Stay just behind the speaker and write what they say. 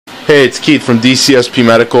Hey, it's Keith from DCSP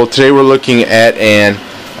Medical. Today we're looking at an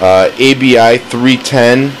ABI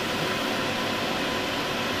 310.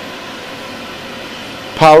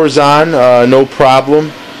 Power's on, no problem.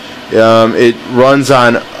 It runs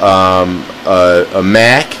on a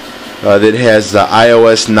Mac that has the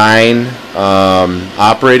iOS 9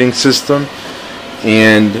 operating system,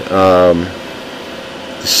 and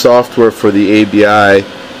the software for the ABI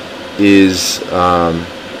is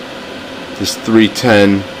this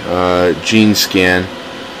 310 gene scan.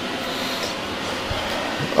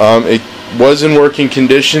 It was in working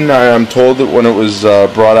condition. I'm told that when it was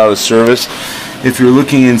brought out of service. If you're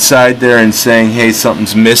looking inside there and saying, hey,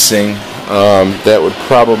 something's missing, that would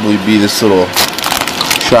probably be this little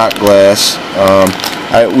shot glass.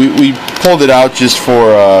 We pulled it out just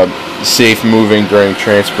for safe moving during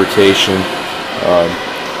transportation.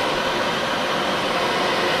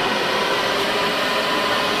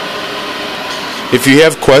 If you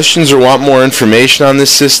have questions or want more information on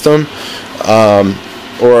this system,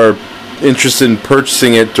 or are interested in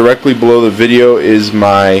purchasing it, directly below the video is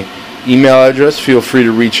my email address. Feel free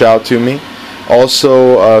to reach out to me.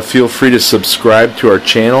 Also, feel free to subscribe to our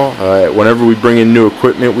channel. Whenever we bring in new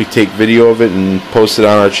equipment, we take video of it and post it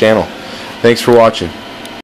on our channel. Thanks for watching.